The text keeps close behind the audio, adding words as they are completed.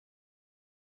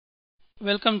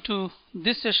Welcome to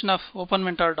this session of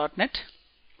OpenMentor.net.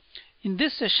 In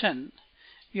this session,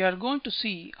 we are going to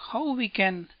see how we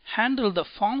can handle the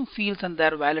form fields and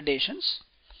their validations.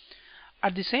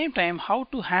 At the same time, how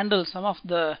to handle some of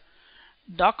the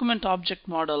document object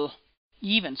model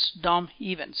events, DOM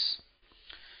events.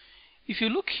 If you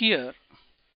look here,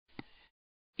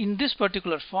 in this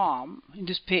particular form, in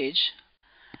this page,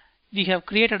 we have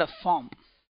created a form.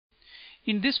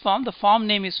 In this form, the form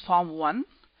name is form1.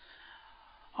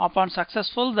 Upon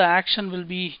successful, the action will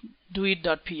be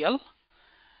doit.pl.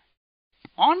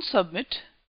 On submit,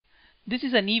 this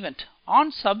is an event.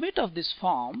 On submit of this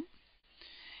form,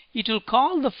 it will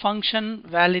call the function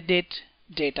validate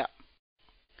data.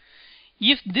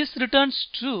 If this returns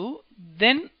true,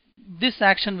 then this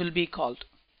action will be called.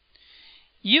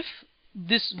 If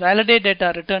this validate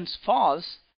data returns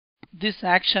false, this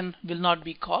action will not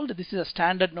be called. This is a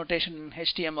standard notation in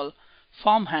HTML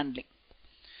form handling.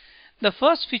 The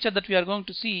first feature that we are going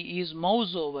to see is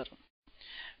mouse over.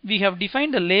 We have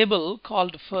defined a label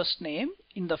called first name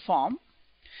in the form.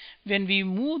 When we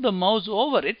move the mouse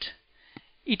over it,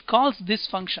 it calls this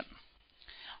function.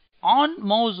 On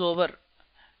mouse over,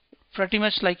 pretty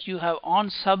much like you have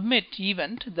on submit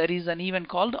event, there is an event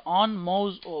called on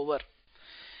mouse over.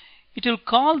 It will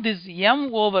call this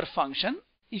mover function.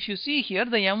 If you see here,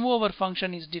 the mover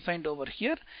function is defined over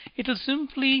here. It will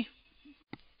simply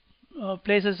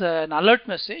places an alert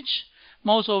message,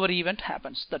 mouse over event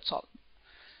happens, that's all.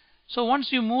 So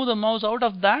once you move the mouse out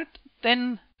of that,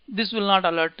 then this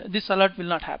alert will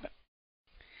not happen.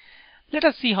 Let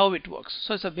us see how it works.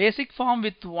 So it's a basic form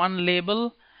with one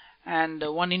label and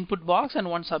one input box and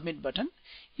one submit button.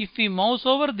 If we mouse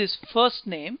over this first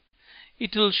name,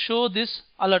 it will show this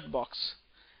alert box.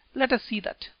 Let us see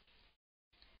that.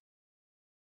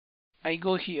 I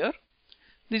go here.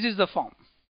 This is the form.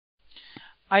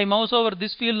 I mouse over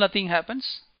this field, nothing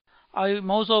happens. I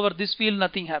mouse over this field,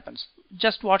 nothing happens.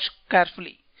 Just watch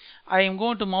carefully. I am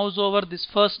going to mouse over this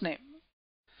first name.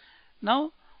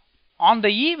 Now, on the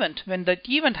event, when that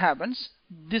event happens,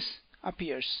 this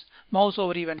appears. Mouse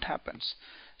over event happens.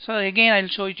 So again, I'll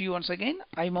show it to you once again.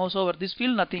 I mouse over this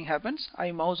field, nothing happens.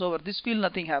 I mouse over this field,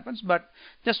 nothing happens. But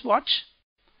just watch.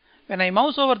 When I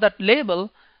mouse over that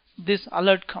label, this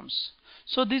alert comes.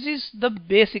 So this is the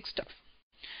basic stuff.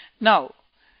 Now,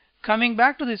 coming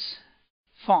back to this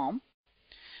form,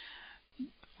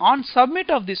 on submit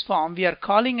of this form, we are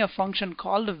calling a function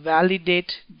called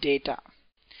validate data.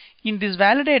 In this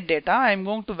validate data, I am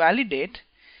going to validate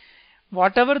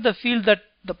whatever the field that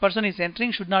the person is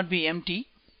entering should not be empty.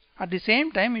 At the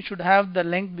same time, it should have the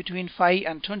length between 5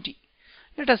 and 20.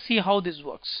 Let us see how this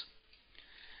works.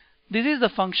 This is the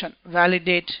function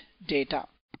validate data.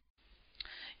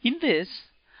 In this,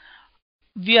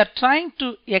 we are trying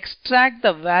to extract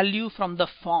the value from the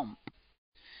form.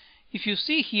 If you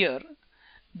see here,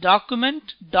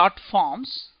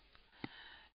 document.forms,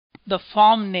 the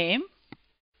form name,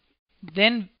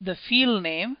 then the field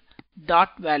name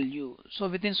dot value. So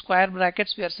within square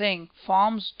brackets, we are saying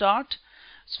forms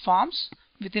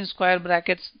within square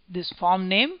brackets, this form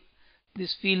name,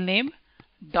 this field name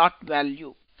dot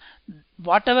value.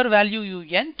 Whatever value you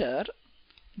enter,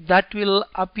 that will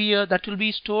appear, that will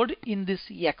be stored in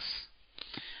this X.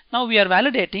 Now we are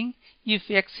validating if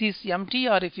X is empty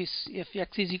or if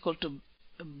X is equal to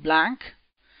blank,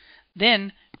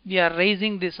 then we are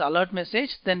raising this alert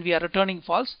message, then we are returning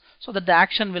false, so that the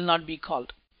action will not be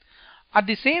called. At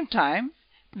the same time,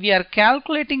 we are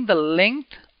calculating the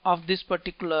length of this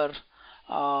particular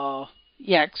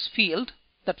X field,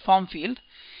 that form field.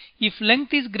 If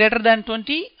length is greater than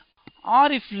 20,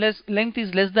 or if length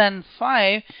is less than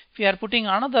 5, if we are putting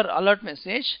another alert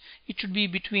message, it should be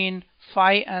between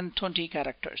 5 and 20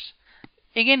 characters.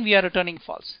 Again, we are returning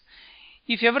false.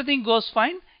 If everything goes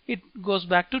fine, it goes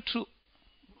back to true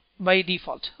by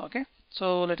default. Okay,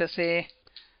 so let us say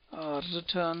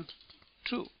return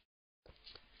true.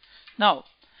 Now,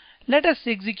 let us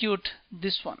execute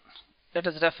this one. Let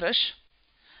us refresh.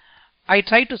 I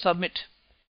try to submit.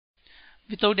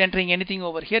 Without entering anything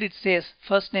over here, it says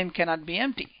first name cannot be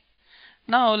empty.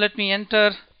 Now let me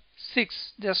enter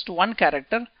 6, just one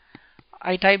character.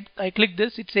 I click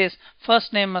this, it says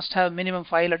first name must have minimum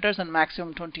 5 letters and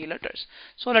maximum 20 letters.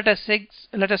 So let us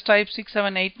type 6,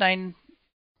 7, 8, 9,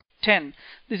 10.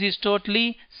 This is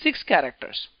totally 6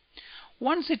 characters.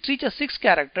 Once it reaches 6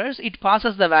 characters, it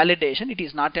passes the validation. It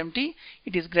is not empty.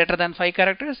 It is greater than 5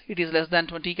 characters. It is less than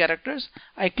 20 characters.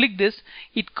 I click this.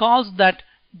 It calls that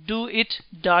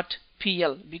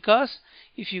doit.pl, because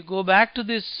if you go back to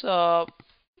this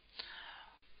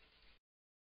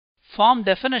form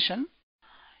definition,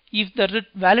 if the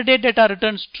validate data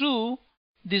returns true,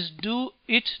 this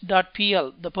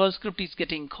doit.pl, the Perl script is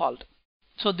getting called.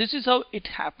 So this is how it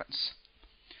happens.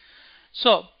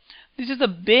 So this is the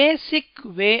basic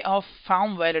way of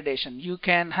form validation. You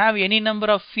can have any number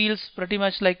of fields, pretty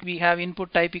much like we have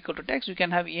input type equal to text. You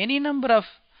can have any number of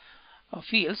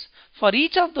fields. For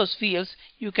each of those fields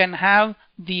you can have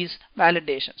these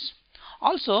validations.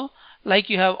 Also, like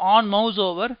you have on mouse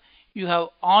over, you have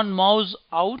on mouse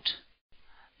out.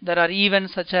 There are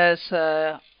events such as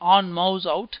on mouse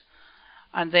out,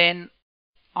 and then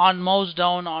on mouse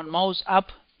down, on mouse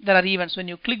up. There are events when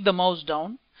you click the mouse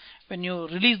down, when you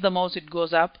release the mouse it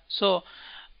goes up. So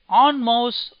on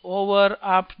mouse over,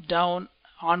 up, down,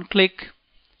 on click.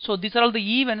 So these are all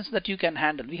the events that you can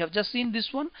handle. We have just seen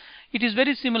this one. It is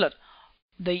very similar.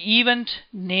 The event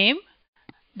name,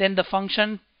 then the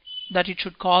function that it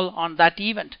should call on that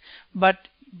event. But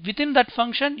within that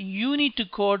function you need to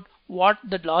code what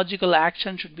the logical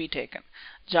action should be taken.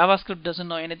 JavaScript doesn't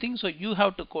know anything, so you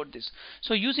have to code this.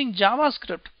 So using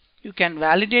JavaScript you can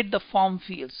validate the form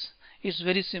fields. It's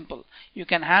very simple. You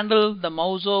can handle the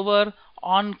mouse over,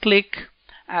 on click,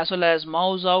 as well as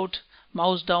mouse out,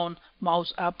 mouse down,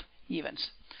 mouse up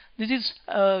events. This is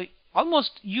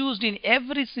almost used in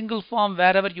every single form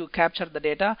wherever you capture the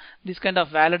data. These kind of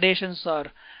validations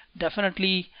are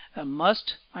definitely a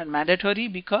must and mandatory,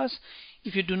 because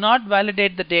if you do not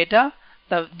validate the data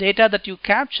that you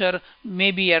capture may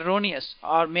be erroneous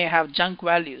or may have junk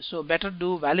values. So better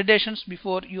do validations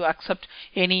before you accept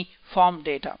any form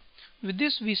data. With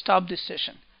this we stop this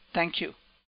session. Thank you.